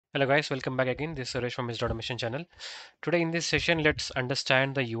Hello guys, welcome back again. This is Suresh from his automation channel. Today in this session, let's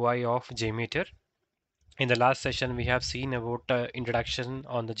understand the UI of JMeter. In the last session, we have seen about introduction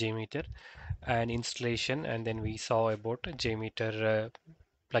on the JMeter and installation, and then we saw about JMeter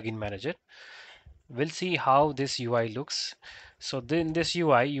plugin manager. We'll see how this UI looks. So in this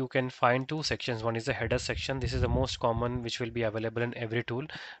UI, you can find two sections. One is the header section. This is the most common, which will be available in every tool.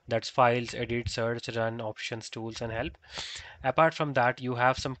 That's files, edit, search, run, options, tools, and help. Apart from that, you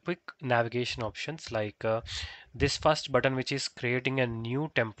have some quick navigation options like this first button, which is creating a new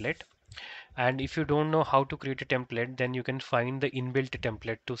template. And if you don't know how to create a template, then you can find the inbuilt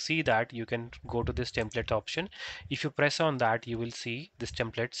template. To see that, you can go to this template option. If you press on that, you will see this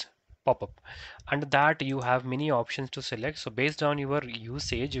templates pop up. Under that, you have many options to select. So based on your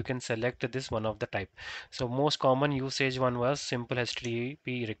usage, you can select this one of the type. So most common usage one was simple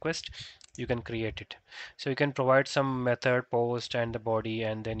HTTP request. You can create it. So you can provide some method, post, and the body,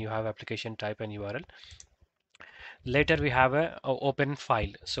 and then you have application type and URL. Later we have a open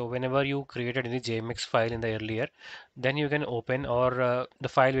file. So whenever you created any JMX file in the earlier, then you can open, or the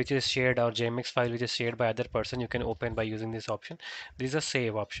file which is shared, or JMX file which is shared by other person, you can open by using this option. This is a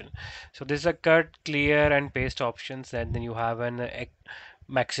save option. So this is a cut, clear, and paste options, and then you have an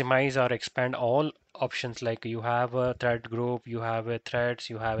maximize or expand all options, like you have a thread group, you have a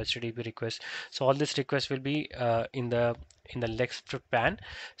threads, you have HTTP request. So all these requests will be in the left pan.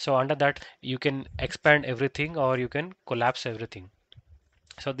 So under that, you can expand everything or you can collapse everything.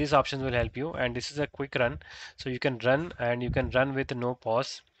 So these options will help you, and this is a quick run. So you can run, and you can run with no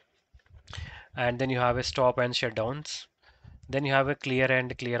pause, and then you have a stop and shutdowns. Then you have a clear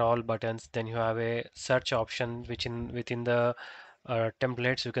and clear all buttons. Then you have a search option, which in within the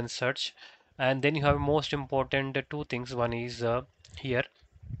templates you can search. And then you have most important two things. One is here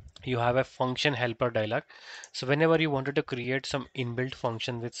you have a function helper dialog. So whenever you wanted to create some inbuilt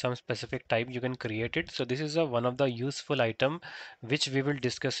function with some specific type, you can create it. So this is a one of the useful item which we will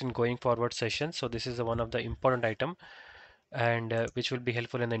discuss in going forward sessions. So this is a one of the important item, and which will be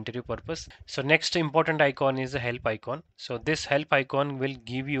helpful in the interview purpose. So next important icon is the help icon. So this help icon will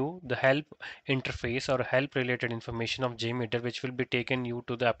give you the help interface or help related information of JMeter, which will be taken you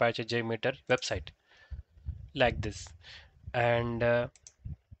to the Apache JMeter website like this. And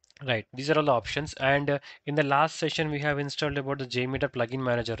right, these are all the options. And in the last session, we have installed about the JMeter plugin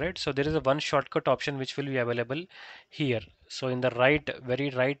manager, right? So there is a one shortcut option which will be available here. So in the right,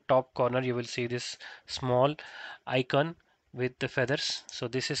 very right top corner, you will see this small icon with the feathers. So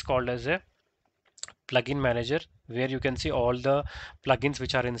this is called as a plugin manager, where you can see all the plugins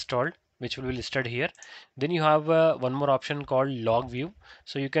which are installed, which will be listed here. Then you have one more option called log view.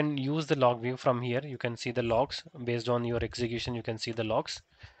 So you can use the log view from here. You can see the logs based on your execution. You can see the logs.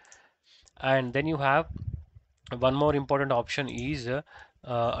 And then you have one more important option is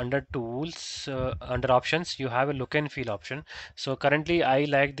under tools, under options, you have a look and feel option. So currently I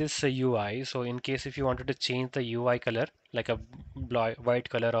like this UI. So in case if you wanted to change the UI color, like a white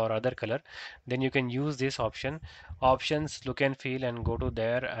color or other color, then you can use this option, options, look and feel, and go to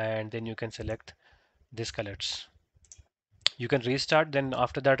there, and then you can select these colors. You can restart, then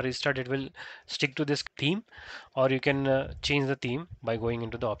after that restart it will stick to this theme, or you can change the theme by going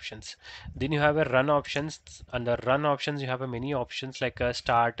into the options. Then you have a run options. Under run options, you have a many options like a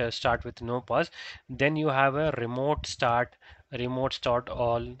start with no pause. Then you have a remote start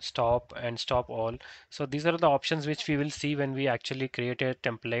all, stop, and stop all. So these are the options which we will see when we actually create a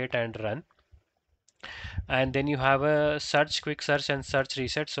template and run. And then you have a search, quick search, and search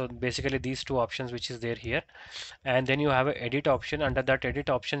reset. So basically these two options which is there here. And then you have a edit option. Under that edit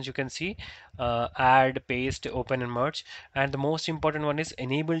options, you can see add, paste, open, and merge. And the most important one is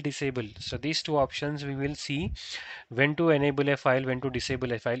enable, disable. So these two options we will see when to enable a file, when to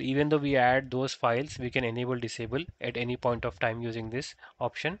disable a file. Even though we add those files, we can enable, disable at any point of time using this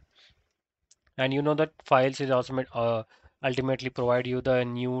option. And you know that files is also ultimately provide you the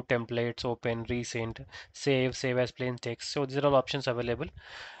new templates, open, resend, save as plain text. So these are all options available.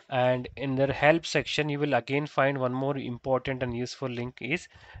 And in the help section, you will again find one more important and useful link is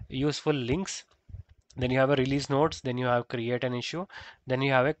useful links. Then you have a release notes, then you have create an issue, then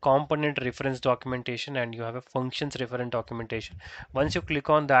you have a component reference documentation, and you have a functions reference documentation. Once you click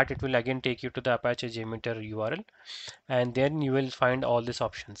on that, it will again take you to the Apache JMeter URL, and then you will find all these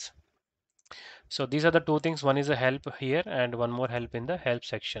options. So these are the two things. One is a help here and one more help in the help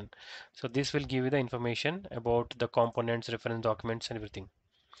section. So this will give you the information about the components, reference documents, and everything.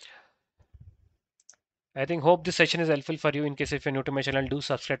 I think hope this session is helpful for you. In case if you're new to my channel, do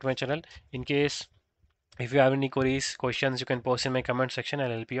subscribe to my channel. In case if you have any queries, questions, you can post in my comment section. I'll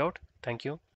help you out. Thank you.